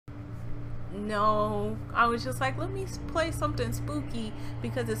No, I was just like, let me play something spooky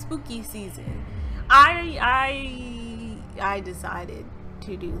because it's spooky season. I decided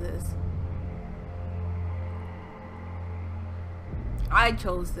to do this. I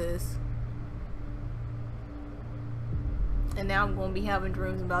chose this. And now I'm gonna be having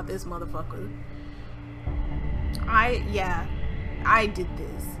dreams about this motherfucker. Yeah, I did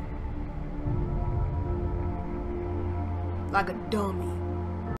this. Like a dummy.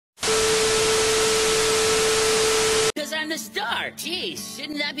 Because I'm the star. Jeez,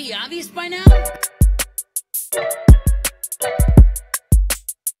 shouldn't that be obvious by now?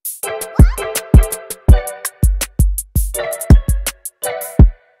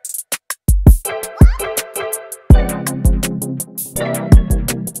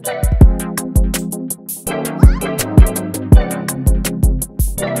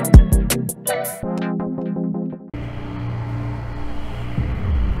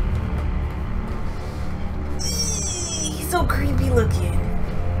 So creepy looking.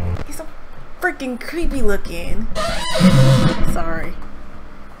 He's so freaking creepy looking. Sorry.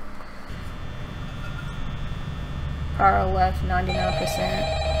 Power left 99%.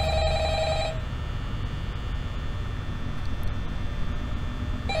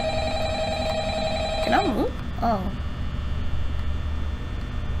 Can I move? Oh.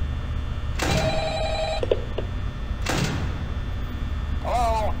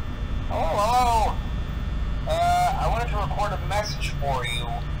 Hello? Hello? I wanted to record a message for you.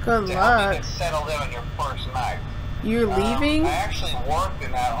 Good to luck. help you get settled in on your first night. You're leaving? I actually worked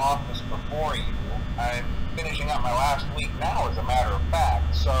in that office before you. I'm finishing up my last week now, as a matter of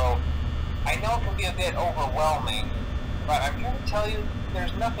fact. So, I know it can be a bit overwhelming, but I'm here to tell you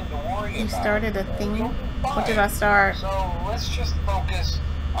there's nothing to worry about. You started a thing? You'll be fine. What did I start? So, let's just focus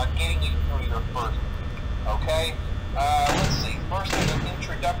on getting you through your first week, okay? Let's see. First, there's an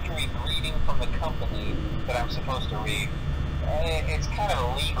introductory greeting from the company that I'm supposed to read. It's kind of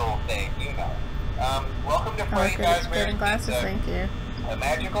a legal thing, you know. Welcome to Freddy Fazbear's Pizza, thank you. a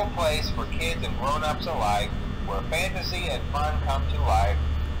magical place for kids and grown-ups alike, where fantasy and fun come to life.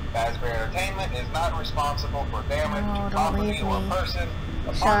 Fazbear Entertainment is not responsible for damage to property or person.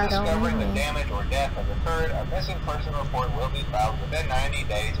 Upon discovering that damage or death has occurred, a missing person report will be filed within 90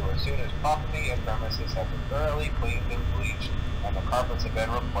 days or as soon as property and premises have been thoroughly cleaned and bleached and the carpets have been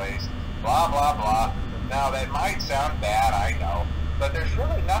replaced. Blah, blah, blah. Now, that might sound bad, I know, but there's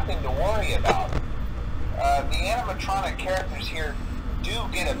really nothing to worry about. The animatronic characters here do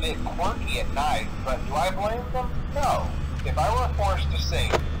get a bit quirky at night, but do I blame them? No. If I were forced to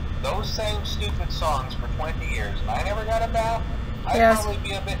sing those same stupid songs for 20 years and I never got a bath, I'd probably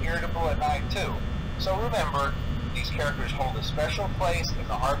be a bit irritable at night too. So remember, these characters hold a special place in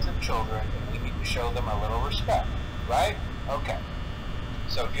the hearts of children and we need to show them a little respect, right? Okay.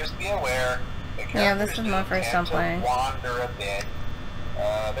 So just be aware, the characters this is my first time playing. Wander a bit.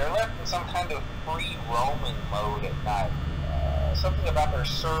 They're left in some kind of free roaming mode at night. Something about their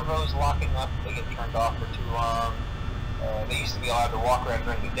servos locking up if they get turned off for too long. They used to be allowed to walk around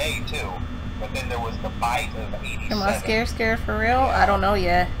during the day too, but then there was the bite of 87. Am I scared for real? Yeah. I don't know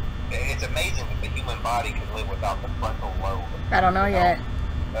yet. It's amazing that the human body can live without the frontal lobe. I don't know yet.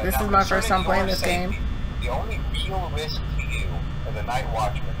 This is my first time playing this game. The only real risk to you as a night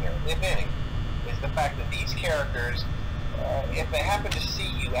watchman here, if any, is the fact that these characters, if they happen to see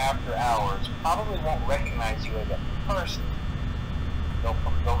you after hours, probably won't recognize you as a person.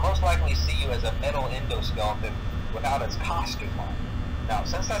 They'll most likely see you as a metal endoskeleton without its costume on. Now,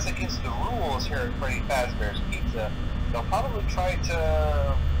 since that's against the rules here at Freddy Fazbear's Pizza, they'll probably try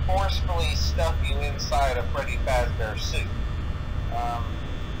to forcefully stuff you inside a Freddy Fazbear suit.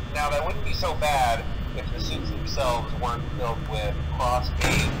 Now, that wouldn't be so bad if the suits themselves weren't filled with cross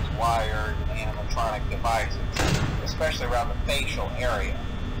beams, wires, and animatronic devices, especially around the facial area.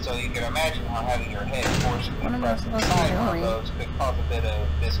 So you can imagine how having your head forcefully pressed inside one of those could cause a bit of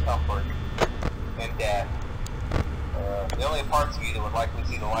discomfort and death. The only parts of you that would likely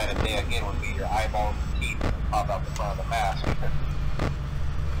see the light of day again would be your eyeballs and teeth that pop out the front of the mask.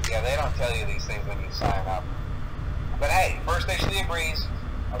 Yeah, they don't tell you these things when you sign up. But hey, first station of the breeze.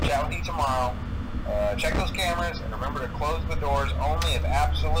 I'll chat with you tomorrow. Check those cameras and remember to close the doors only if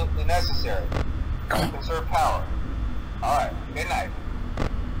absolutely necessary. Don't conserve power. Alright, good night.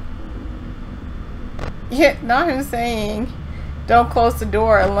 Yeah, not him saying don't close the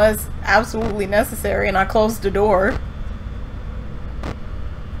door unless absolutely necessary, and I closed the door.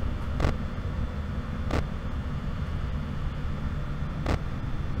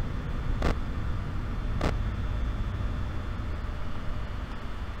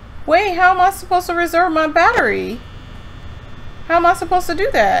 Wait, how am I supposed to reserve my battery? How am I supposed to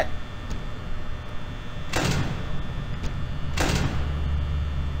do that?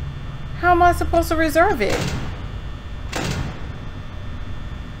 How am I supposed to reserve it?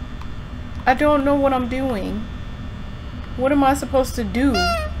 I don't know what I'm doing. What am I supposed to do?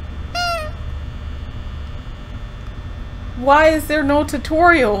 Why is there no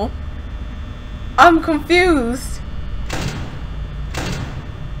tutorial? I'm confused.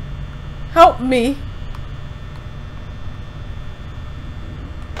 Help me.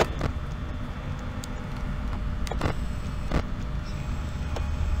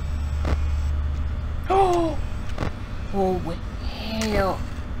 Oh, hell.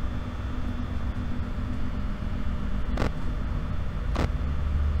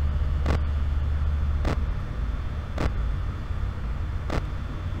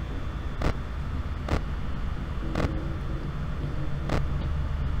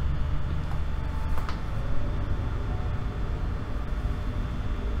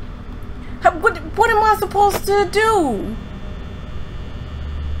 What am I supposed to do?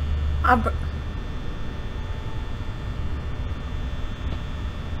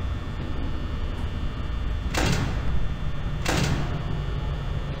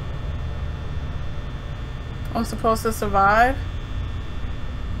 I'm supposed to survive?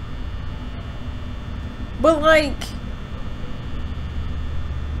 But like...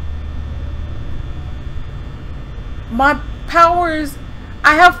 my powers...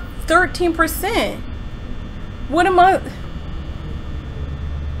 I have 13%. What am I...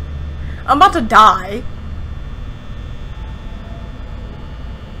 I'm about to die.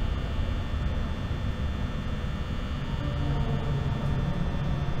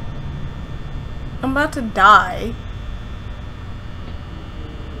 I'm about to die.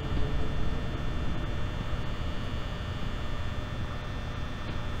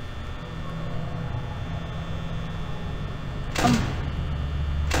 I'm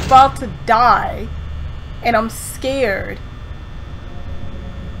about to die. And I'm scared.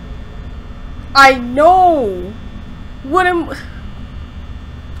 I know. What am...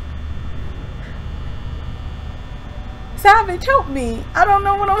 Savage, help me. I don't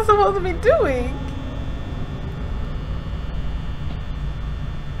know what I'm supposed to be doing.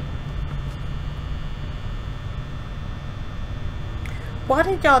 Why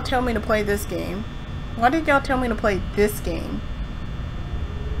did y'all tell me to play this game? Why did y'all tell me to play this game?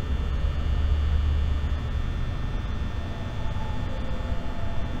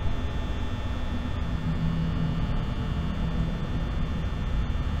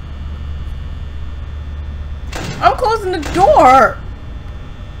 I'm closing the door.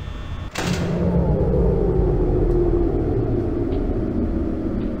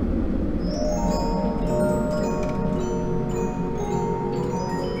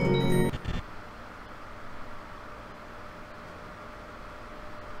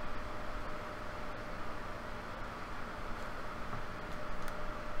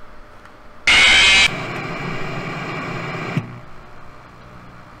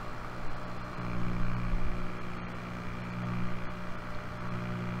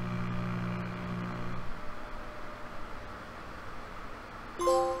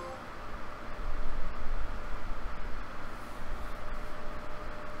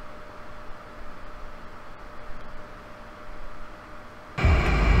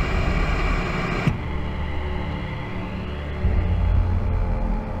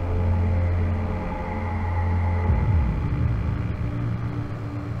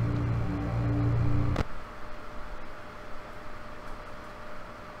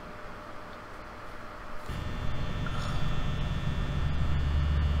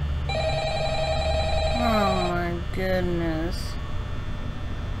 Goodness.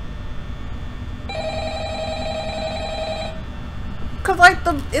 Cause like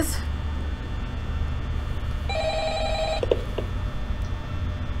it's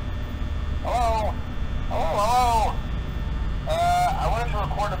Hello? Hello? I wanted to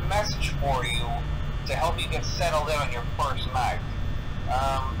record a message for you to help you get settled in on your first night.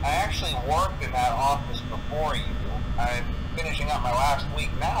 I actually worked in that office before you. I'm finishing up my last week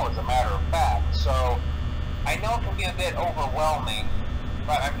now, as a matter of fact, so I know it can be a bit overwhelming,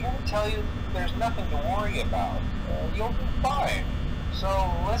 but I'm here to tell you there's nothing to worry about. You'll be fine. So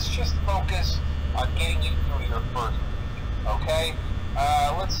let's just focus on getting you through your first week, okay?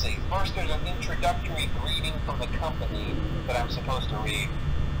 Let's see. First, there's an introductory greeting from the company that I'm supposed to read.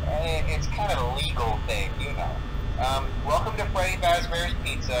 It's kind of a legal thing, you know. Welcome to Freddy Fazbear's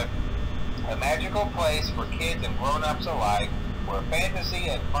Pizza, a magical place for kids and grown-ups alike, where fantasy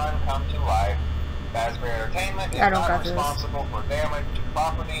and fun come to life. Fazbear Entertainment is not responsible for damage to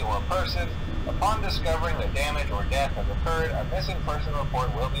property or person. Upon discovering that damage or death has occurred, a missing person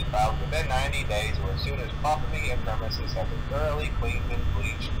report will be filed within 90 days or as soon as property and premises have been thoroughly cleaned and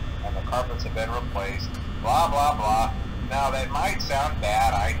bleached. and the carpets have been replaced, blah, blah, blah. Now, that might sound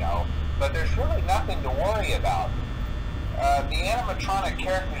bad, I know, but there's really nothing to worry about. The animatronic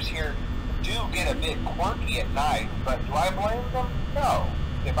characters here do get a bit quirky at night, but do I blame them? No.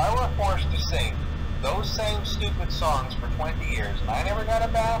 If I were forced to sing those same stupid songs for 20 years and I never got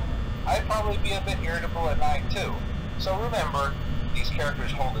a bath, I'd probably be a bit irritable at night too. So remember, these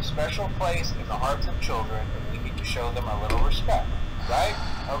characters hold a special place in the hearts of children, and we need to show them a little respect, right?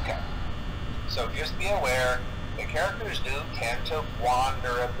 Okay. So just be aware, the characters do tend to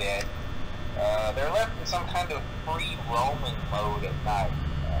wander a bit. They're left in some kind of free roaming mode at night.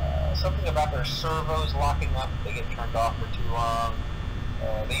 Something about their servos locking up if they get turned off for too long.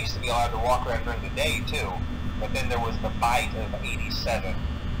 They used to be allowed to walk around during the day too, but then there was the bite of 87.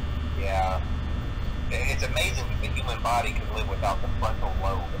 Yeah. It's amazing that the human body can live without the frontal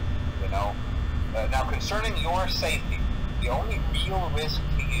lobe, you know? Now, concerning your safety, the only real risk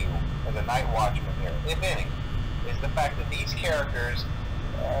to you as a night watchman here, if any, is the fact that these characters,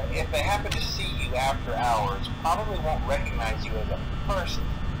 if they happen to see you after hours, probably won't recognize you as a person.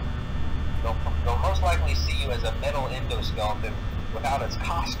 They'll most likely see you as a metal endoskeleton without its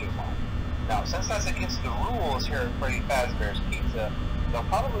costume on. Now, since that's against the rules here at Freddy Fazbear's Pizza, they'll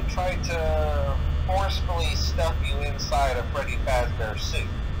probably try to forcefully stuff you inside a Freddy Fazbear suit.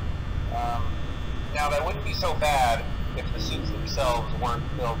 Now, that wouldn't be so bad if the suits themselves weren't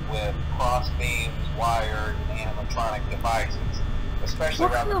filled with cross beams, wires, and animatronic devices, especially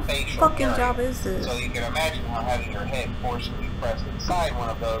around the facial fucking area. job is this? So you can imagine how having your head forcibly pressed inside one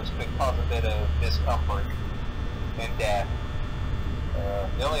of those could cause a bit of discomfort and death.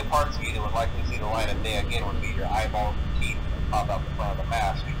 The only parts of you that would likely see the light of day again would be your eyeballs and teeth that pop out the front of the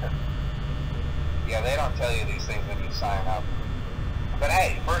mask. Yeah, they don't tell you these things when you sign up. But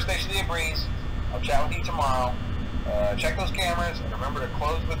hey, first station of the breeze. I'll chat with you tomorrow. Check those cameras and remember to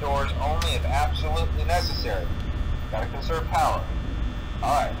close the doors only if absolutely necessary. Gotta conserve power.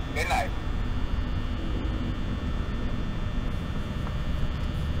 Alright, good night.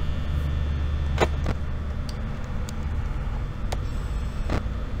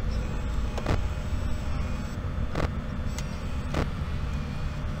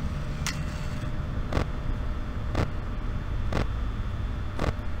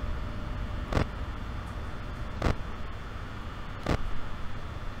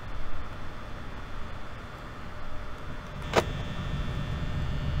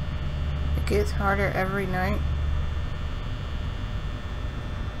 Gets harder every night.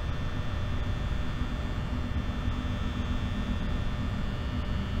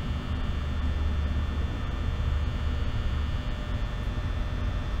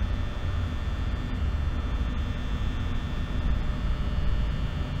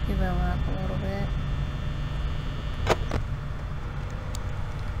 Give it a laugh a little bit.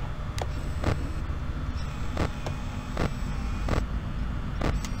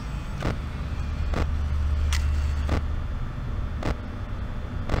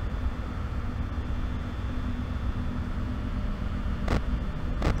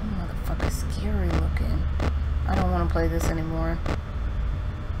 Play this anymore.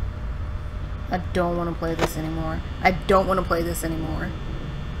 I don't want to play this anymore. I don't want to play this anymore.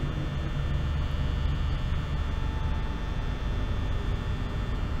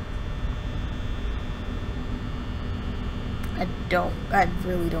 I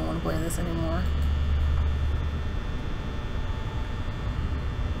really don't want to play this anymore.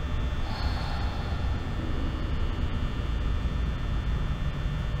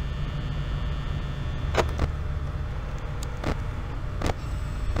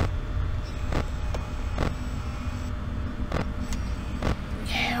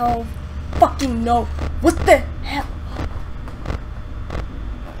 Hell fucking no. What the hell?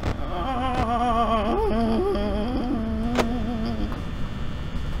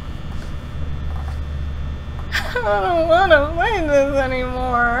 I don't want to play this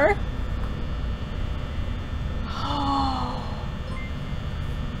anymore.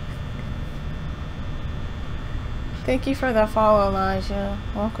 Thank you for the follow, Elijah.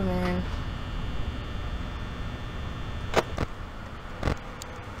 Welcome in.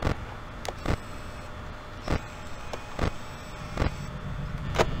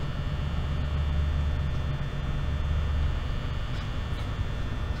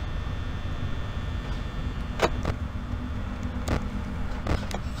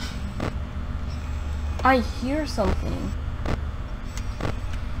 I hear something.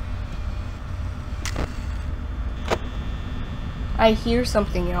 I hear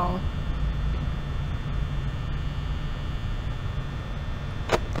something, y'all.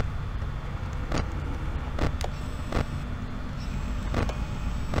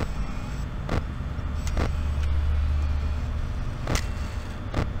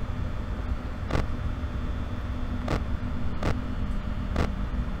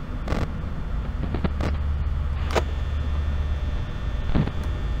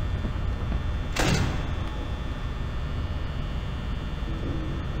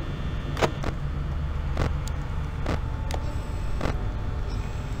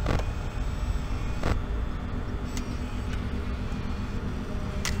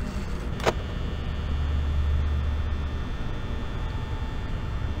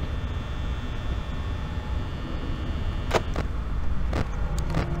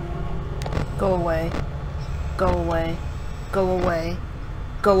 Go away. Go away. Go away.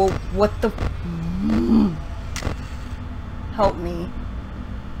 Go. What the? Help me.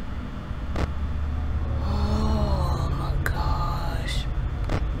 Oh my gosh.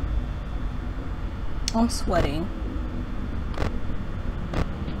 I'm sweating.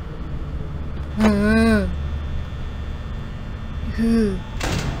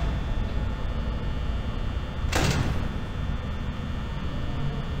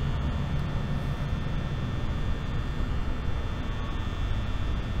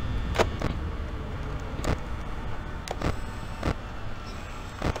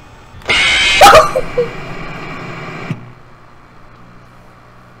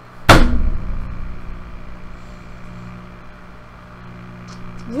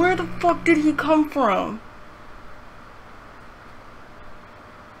 Where the fuck did he come from?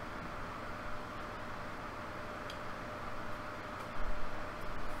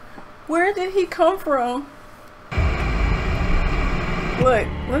 Where did he come from?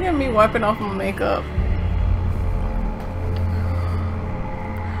 Look at me wiping off my makeup.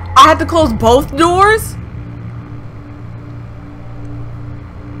 I had to close both doors?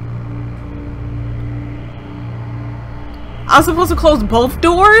 I was supposed to close both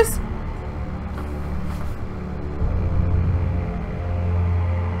doors?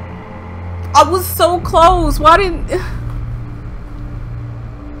 I was so close. Why didn't...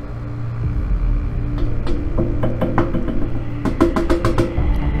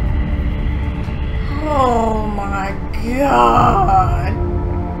 Oh my god.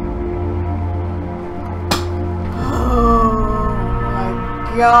 Oh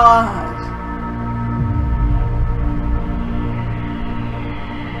my god.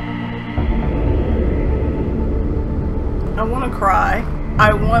 I want to cry.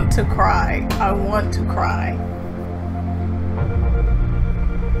 I want to cry. I want to cry.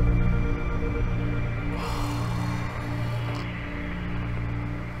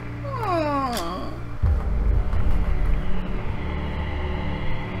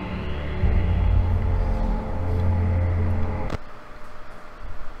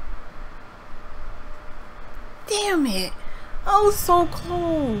 Damn it. I was so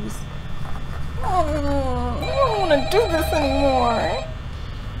close. Oh, I don't want to do this anymore.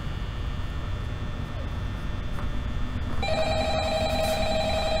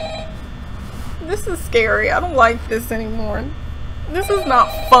 This is scary. I don't like this anymore. This is not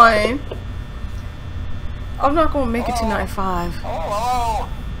fun. I'm not going to make it to night 5. Hello.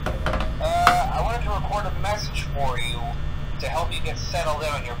 I wanted to record a message for you to help you get settled in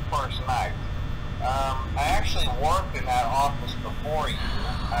on your first night. I actually worked in that office before you.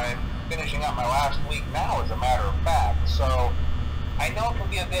 I'm finishing up my last week now, as a matter of fact, so I know it can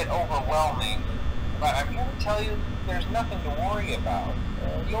be a bit overwhelming, but I'm here to tell you there's nothing to worry about.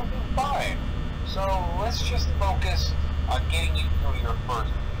 You'll do fine. So let's just focus on getting you through your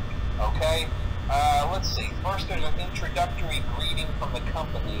first week, okay? Let's see. First, there's an introductory greeting from the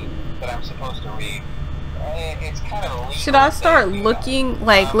company that I'm supposed to read. It's kind of a should I start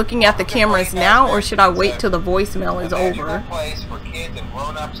looking at the cameras now, or should I wait till the voicemail is over? A place for kids and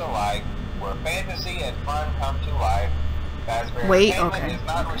grown-ups alike, where fantasy and fun come to life. Wait, okay. Is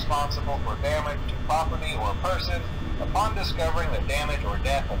not responsible for damage to property or person. Upon discovering that damage or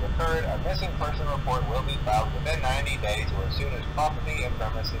death has occurred, a missing person report will be filed within 90 days or as soon as property and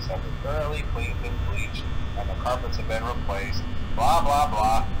premises have been thoroughly cleaned and bleached and the carpets have been replaced. Blah, blah,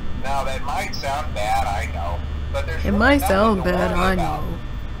 blah. Now, that might sound bad, I know, but there's it really might sound bad, I about. know.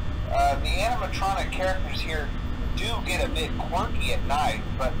 The animatronic characters here do get a bit quirky at night,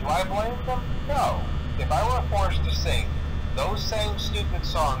 but do I blame them? No. If I were forced to sing those same stupid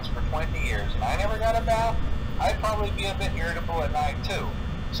songs for 20 years and I never got a bath, I'd probably be a bit irritable at night too.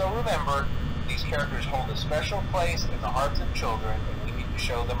 So remember, these characters hold a special place in the hearts of children and we need to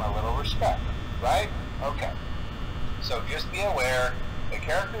show them a little respect, right? Okay. So just be aware, the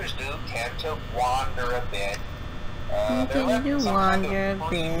characters do tend to wander a bit. They're left in some kind of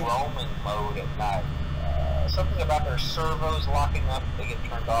free roaming mode at night. Something about their servos locking up if they get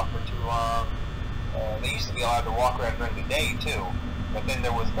turned off for too long. They used to be allowed to walk around during the day too, but then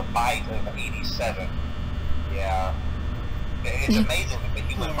there was the bite of 87. Yeah. It's amazing that the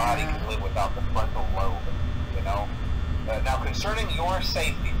human body can live without the frontal lobe, you know? Now, concerning your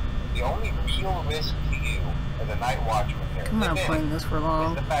safety, the only real risk to you as a night watchman here, I'm not playing this for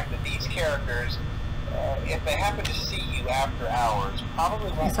long, is the fact that these characters, if they happen to see you after hours,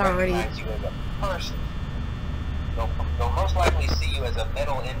 probably won't recognize you as a person. They'll most likely see you as a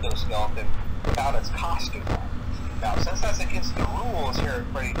metal endoskeleton without its costume on. Now, since that's against the rules here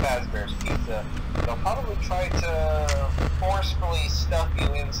at Freddy Fazbear's Pizza, they'll probably try to forcefully stuff you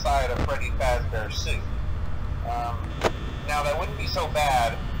inside inside a Freddy Fazbear suit. Now that wouldn't be so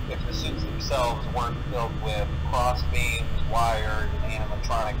bad if the suits themselves weren't filled with cross beams, wires, and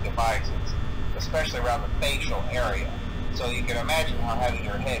animatronic devices, especially around the facial area. So you can imagine how having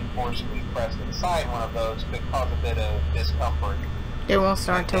your head forcibly pressed inside one of those could cause a bit of discomfort. It won't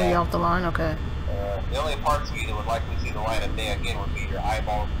start till you're off the line? Okay. The only parts of you that would likely see the light of day again would be your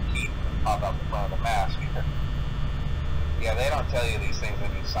eyeballs and teeth that pop out the front of the mask. Yeah, they don't tell you these things when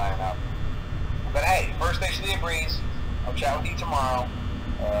you sign up. But hey, first station of the breeze. I'll chat with you tomorrow.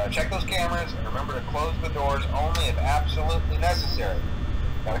 Check those cameras and remember to close the doors only if absolutely necessary.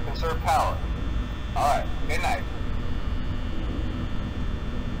 Gotta conserve power. Alright, good night.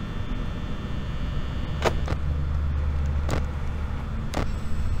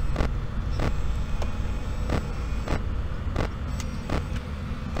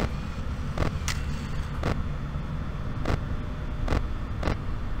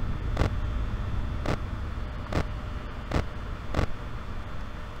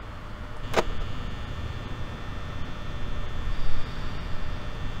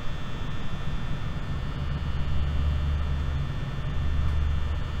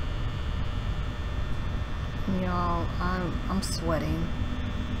 Y'all, I'm sweating.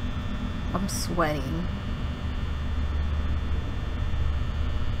 I'm sweating.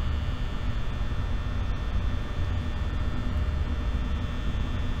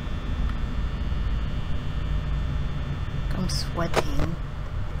 I'm sweating.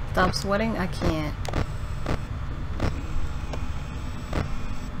 Stop sweating? I can't.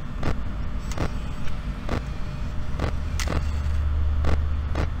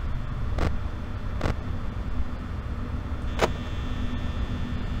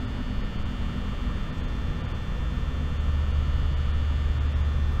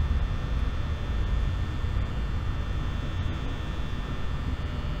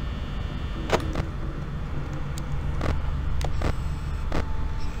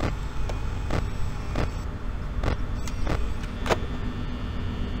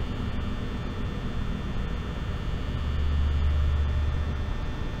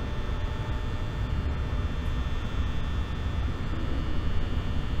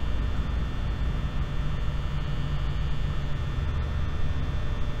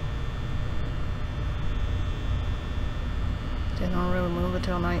 They don't really move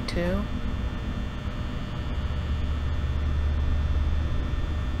until night 2.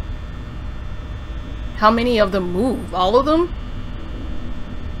 How many of them move? All of them?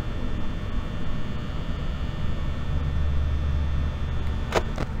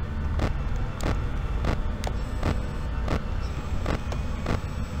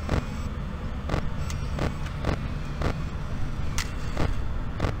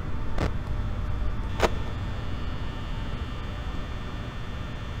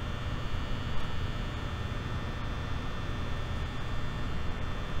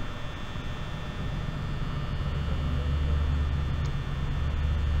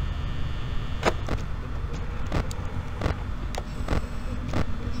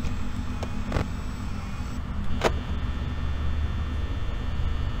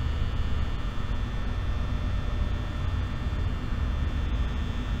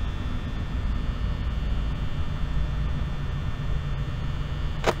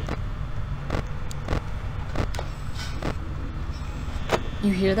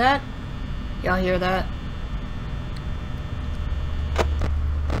 You hear that? Y'all hear that?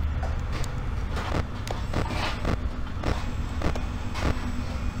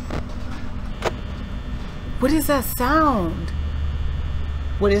 What is that sound?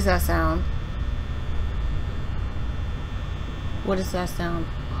 What is that sound? What is that sound?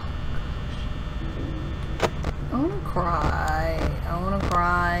 I wanna cry. I wanna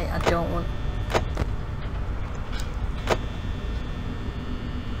cry. I don't want.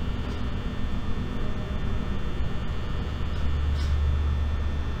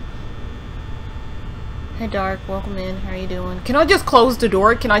 Hey Dark, welcome in. How are you doing? Can I just close the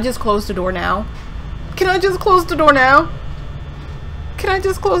door? Can I just close the door now? Can I just close the door now? Can I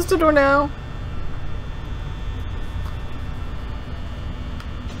just close the door now?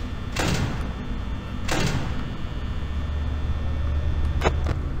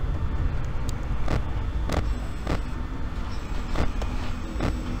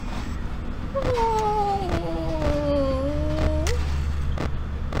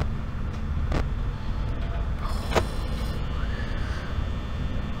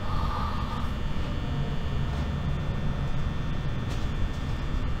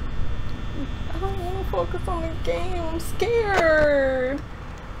 Focus on the game. I'm scared.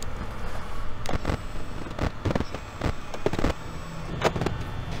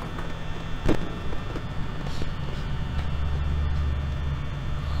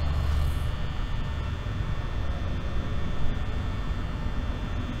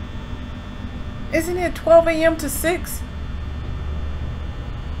 Isn't it 12 a.m. to 6?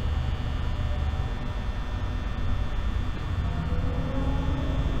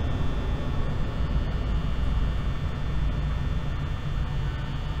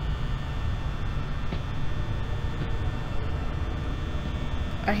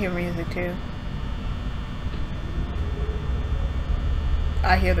 I hear music too.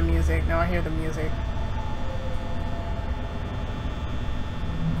 I hear the music. No, I hear the music.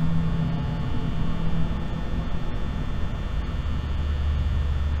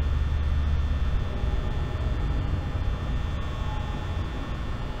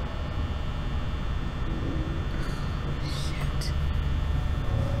 Shit.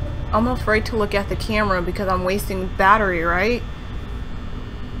 I'm afraid to look at the camera because I'm wasting battery, right?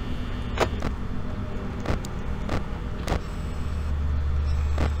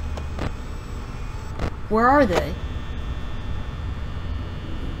 Where are they?